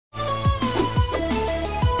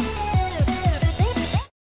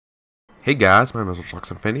Hey guys, my name is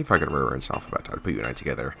Infinity. If I could remember its alphabet, I'd put you and I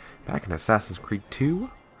together. Back in Assassin's Creed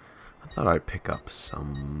 2, I thought I'd pick up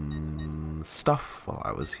some stuff while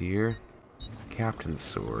I was here. Captain's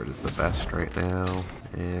Sword is the best right now,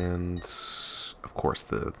 and of course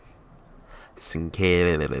the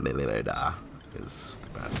Sinkelida is the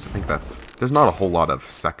best. I think there's not a whole lot of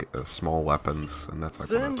small weapons, and that's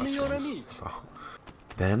like one of the best ones. So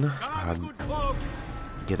then I'd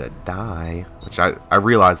get a die, which I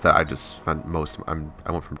realized that I just spent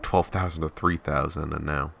I went from 12,000 to 3,000, and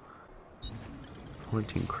now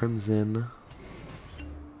 14 crimson.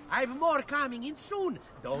 I've more coming in soon.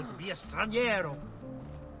 Don't be a straniero.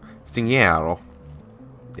 Straniero.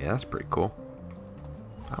 Yeah, that's pretty cool.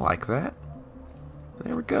 I like that.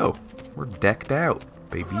 There we go. We're decked out,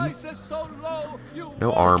 baby.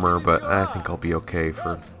 No armor, but I think I'll be okay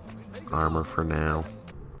for armor for now.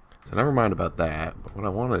 So never mind about that, but what I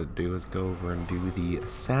wanted to do is go over and do the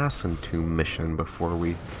Assassin Tomb mission before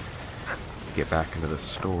we get back into the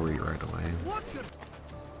story right away.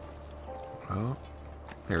 Oh,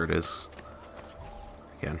 there it is.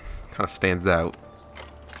 Again, kind of stands out.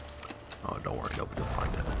 Oh, don't worry, nobody will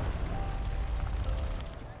find it.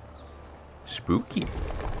 Spooky.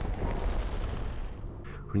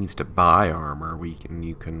 Who needs to buy armor?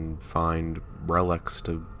 You can find relics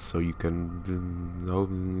so you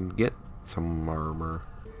can get some armor.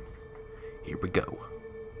 Here we go.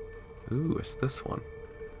 Ooh, it's this one.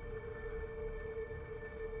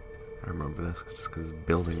 I remember this just because the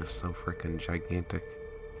building is so freaking gigantic.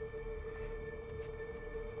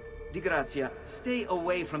 Di Grazia, stay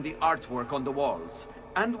away from the artwork on the walls.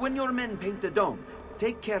 And when your men paint the dome,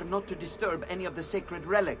 take care not to disturb any of the sacred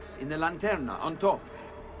relics in the lanterna on top.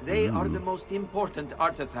 They are the most important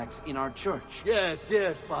artifacts in our church. Yes,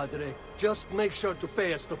 Padre. Just make sure to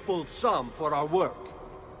pay us the full sum for our work.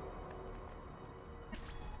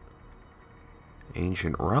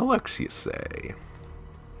 Ancient relics, you say?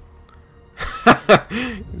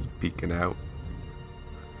 He's peeking out.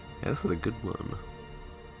 Yeah, this is a good one.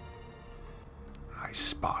 I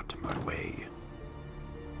spot my way.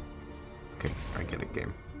 Okay, I get it,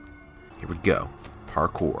 game. Here we go.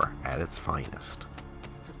 Parkour at its finest.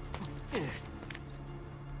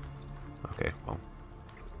 Okay, well.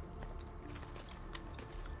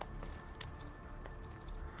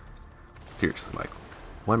 Seriously, like,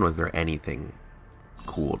 when was there anything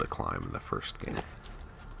cool to climb in the first game?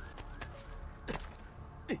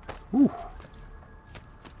 Ooh.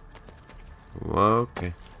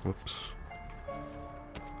 Okay, whoops.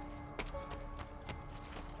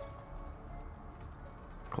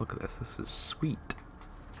 Look at this, this is sweet.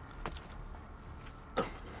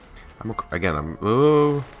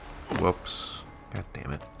 Oh, whoops. God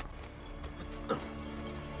damn it.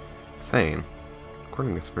 Insane.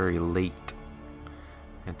 Recording this very late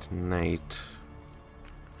at night,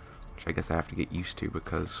 which I guess I have to get used to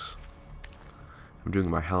because I'm doing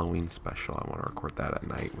my Halloween special. I want to record that at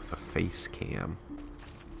night with a face cam.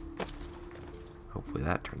 Hopefully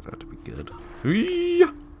that turns out to be good.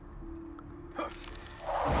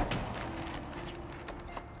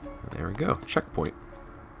 There we go. Checkpoint.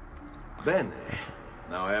 Ben,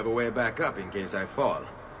 now I have a way back up in case I fall.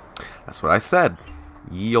 That's what I said.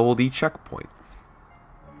 Ye olde checkpoint.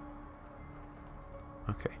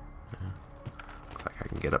 Okay. Looks like I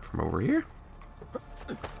can get up from over here.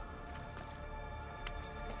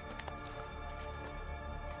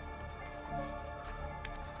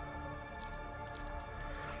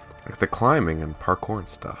 Like the climbing and parkour and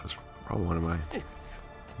stuff is probably one of my,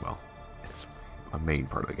 well, it's a main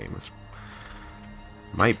part of the game. It's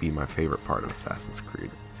might be my favorite part of Assassin's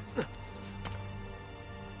Creed.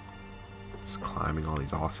 Just climbing all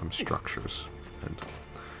these awesome structures. And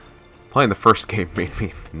playing the first game made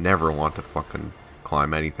me never want to fucking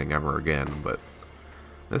climb anything ever again, but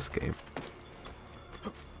this game,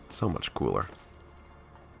 so much cooler.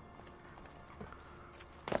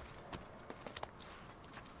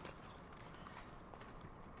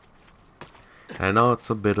 I know it's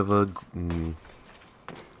a bit of a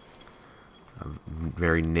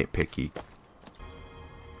very nitpicky.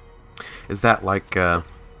 Is that like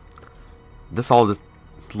this all just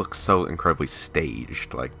looks so incredibly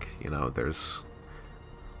staged? Like, you know,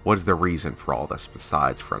 what is the reason for all this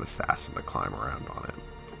besides for an assassin to climb around on it?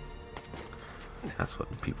 That's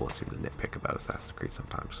what people seem to nitpick about Assassin's Creed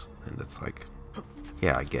sometimes, and it's like,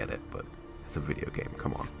 yeah, I get it, but it's a video game.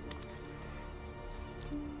 Come on.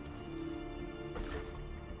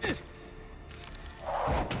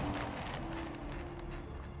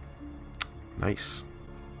 Nice.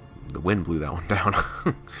 The wind blew that one down.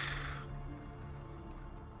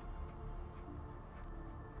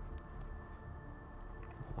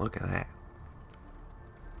 Look at that.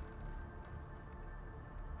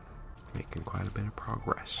 Making quite a bit of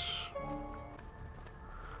progress.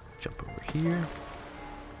 Jump over here.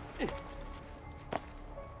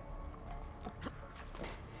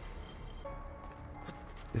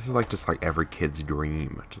 This is like just like every kid's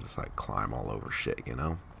dream to just like climb all over shit, you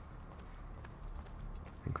know?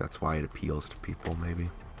 I think that's why it appeals to people, maybe.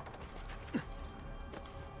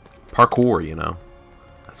 Parkour, you know?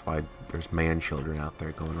 That's why there's man-children out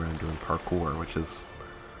there going around doing parkour, which is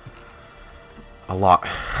a lot.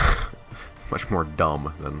 It's much more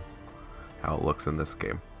dumb than how it looks in this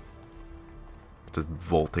game. Just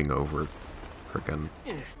vaulting over freaking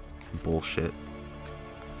bullshit.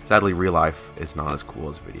 Sadly, real life is not as cool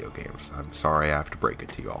as video games. I'm sorry I have to break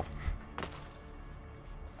it to you all.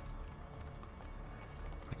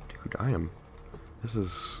 Dude,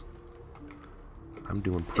 I'm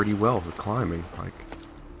doing pretty well with climbing. Like,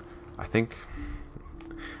 I think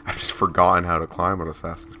I've just forgotten how to climb on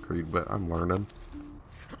Assassin's Creed, but I'm learning.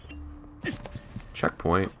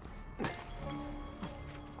 Checkpoint. In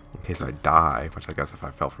case I die, which I guess if I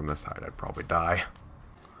fell from this side, I'd probably die.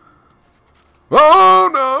 Oh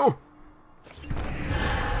no!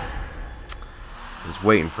 I was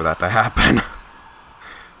waiting for that to happen.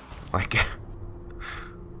 Like,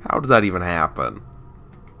 how does that even happen?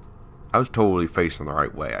 I was totally facing the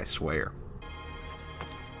right way, I swear.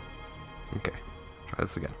 Okay, try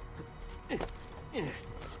this again.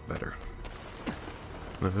 It's better.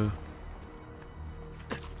 Oh,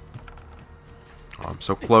 I'm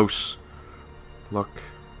so close. Look.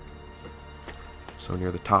 So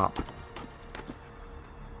near the top.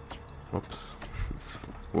 Whoops.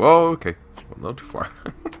 Whoa, okay. Well, not too far.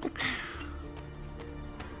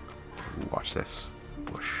 Watch this.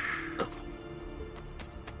 Whoosh.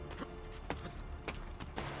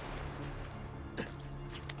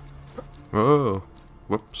 Whoa.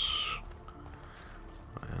 Whoops.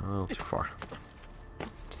 A little too far.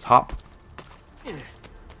 Just hop.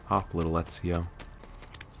 Hop, little Ezio.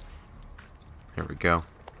 There we go.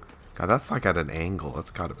 God, that's like at an angle.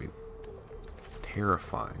 That's gotta be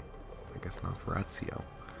terrifying. I guess not for Ezio.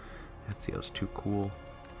 Ezio's too cool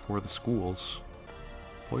for the schools.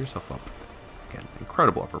 Pull yourself up. Again,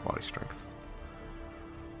 incredible upper body strength.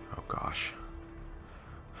 Oh gosh.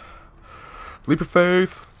 Leap of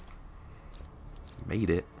faith! Made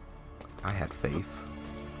it. I had faith.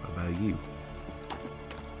 What about you?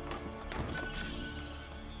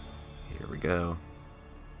 Here we go.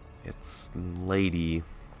 It's Lady.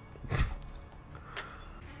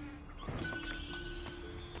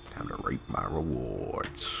 Time to reap my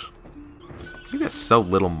rewards. You get so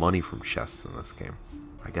little money from chests in this game.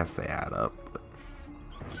 I guess they add up, but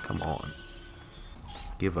come on.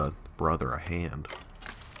 Give a brother a hand.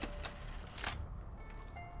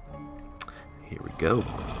 Here we go.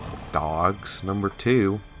 Dogs, number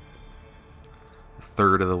 2. A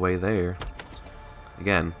third of the way there.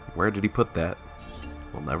 Again, where did he put that?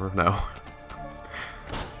 We'll never know.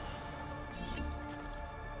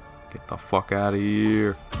 Get the fuck out of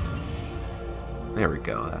here. There we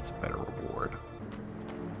go. That's a better reward.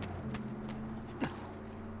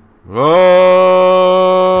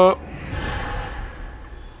 Oh!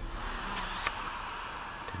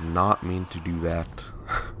 Did not mean to do that.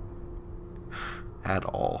 At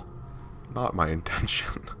all. Not my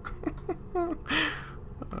intention.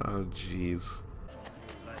 Oh, jeez.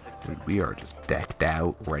 We are just decked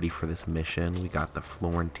out, ready for this mission. We got the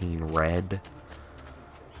Florentine Red.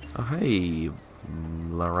 Oh, hey,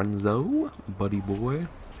 Lorenzo, buddy boy.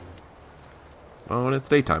 Oh, and it's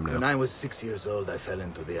daytime now. When I was 6 years old, I fell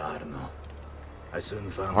into the Arno. I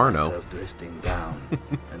soon found Arno? myself drifting down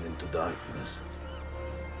and into darkness.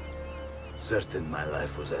 Certain my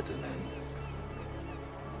life was at an end.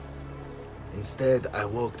 Instead, I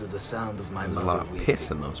woke to the sound of my There's a mother lot of weeping.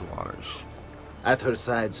 piss in those waters. At her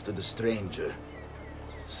side stood a stranger,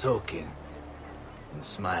 soaking and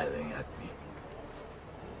smiling at me.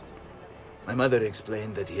 My mother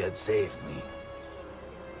explained that he had saved me.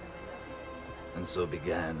 And so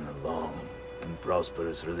began a long and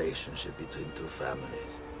prosperous relationship between two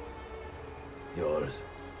families. Yours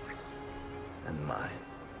and mine.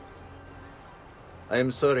 I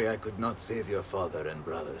am sorry I could not save your father and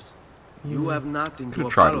brothers. You have nothing to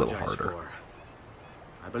Could've tried a little apologize harder. for.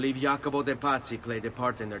 I believe Jacopo de Pazzi played a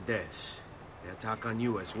part in their deaths. They attack on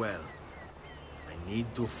you as well. I need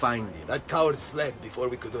to find him. That coward fled before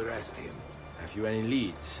we could arrest him. Have you any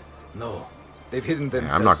leads? No, they've hidden Yeah,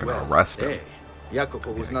 themselves I'm not going to well. arrest him. Hey,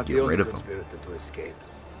 Jacopo was Yeah, not get the only rid of him. conspirator to escape.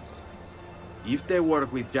 if they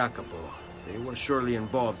work with Jacopo, they were surely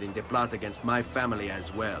involved in the plot against my family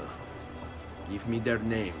as well. Give me their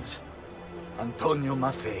names. Antonio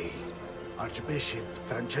Maffei, Archbishop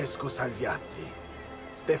Francesco Salviati,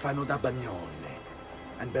 Stefano da Bagnone,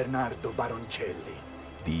 and Bernardo Baroncelli.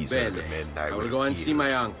 These are the Bene. men I will go and see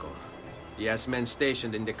my uncle. He has men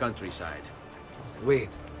stationed in the countryside. Wait,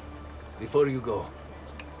 before you go,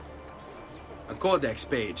 A codex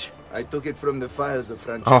page. I took it from the files of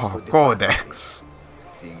Francesco Oh, de Codex.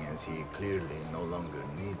 seeing as he clearly no longer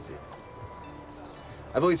needs it.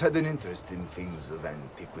 I've always had an interest in things of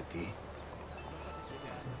antiquity,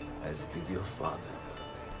 as did your father.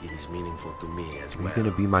 It is meaningful to me as Are you well.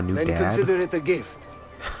 gonna be my new Then dad? consider it a gift.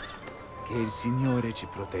 Che il Signore ci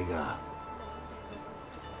protegga.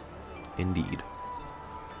 Indeed.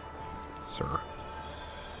 Sir.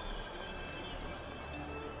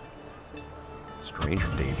 Stranger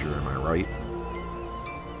danger, am I right?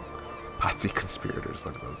 Pazzi conspirators,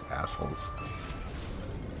 look at those assholes.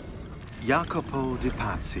 Jacopo de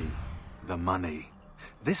Pazzi, the money.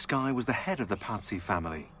 This guy was the head of the Pazzi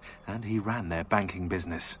family, and he ran their banking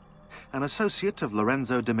business. An associate of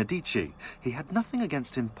Lorenzo de' Medici, he had nothing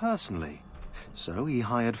against him personally. So he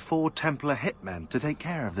hired 4 Templar hitmen to take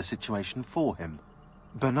care of the situation for him.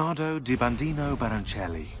 Bernardo di Bandino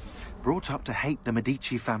Baroncelli. Brought up to hate the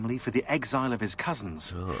Medici family for the exile of his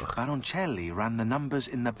cousins, Ugh. Baroncelli ran the numbers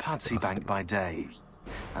in the Pazzi Disgusting. bank by day,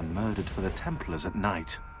 and murdered for the Templars at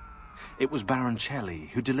night. It was Baroncelli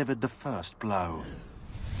who delivered the first blow.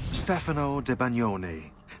 Stefano de Bagnone.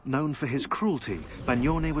 Known for his cruelty,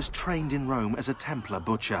 Bagnone was trained in Rome as a Templar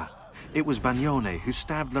butcher. It was Bagnone who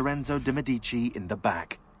stabbed Lorenzo de' Medici in the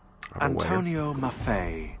back. I'm aware. Antonio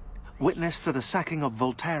Maffei. Witness to the sacking of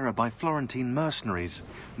Volterra by Florentine mercenaries,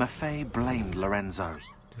 Maffei blamed Lorenzo.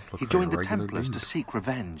 Just looks He like joined a the regular Templars to dude. seek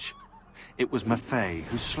revenge. It was Maffei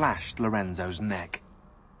who slashed Lorenzo's neck.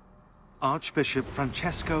 Archbishop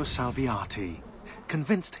Francesco Salviati.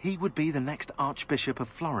 Convinced he would be the next Archbishop of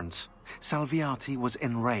Florence, Salviati was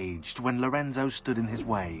enraged when Lorenzo stood in his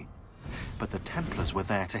way. But the Templars were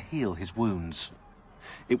there to heal his wounds.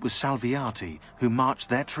 It was Salviati who marched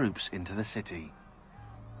their troops into the city.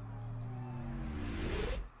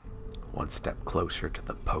 One step closer to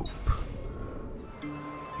the Pope.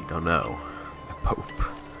 If you don't know, the Pope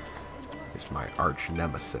is my arch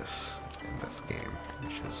nemesis in this game,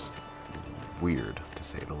 which is weird to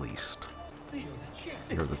say the least.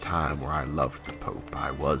 There was a time where I loved the Pope.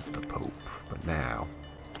 I was the Pope, but now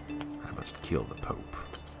I must kill the Pope.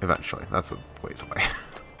 Eventually, that's a ways away.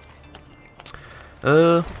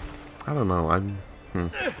 I don't know. I've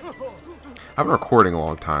been recording a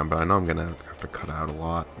long time, but I know I'm gonna have to cut out a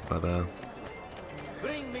lot. But I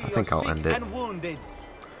think I'll end it.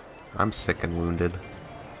 I'm sick and wounded.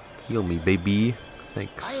 Heal me, baby.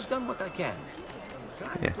 Thanks. I have done what I can.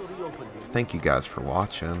 Yeah. Thank you guys for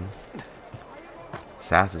watching.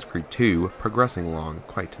 Assassin's Creed 2 progressing along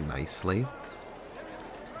quite nicely.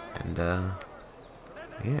 And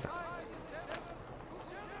yeah.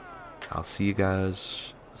 I'll see you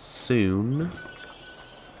guys soon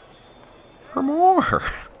for more.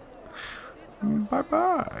 Bye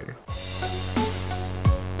bye.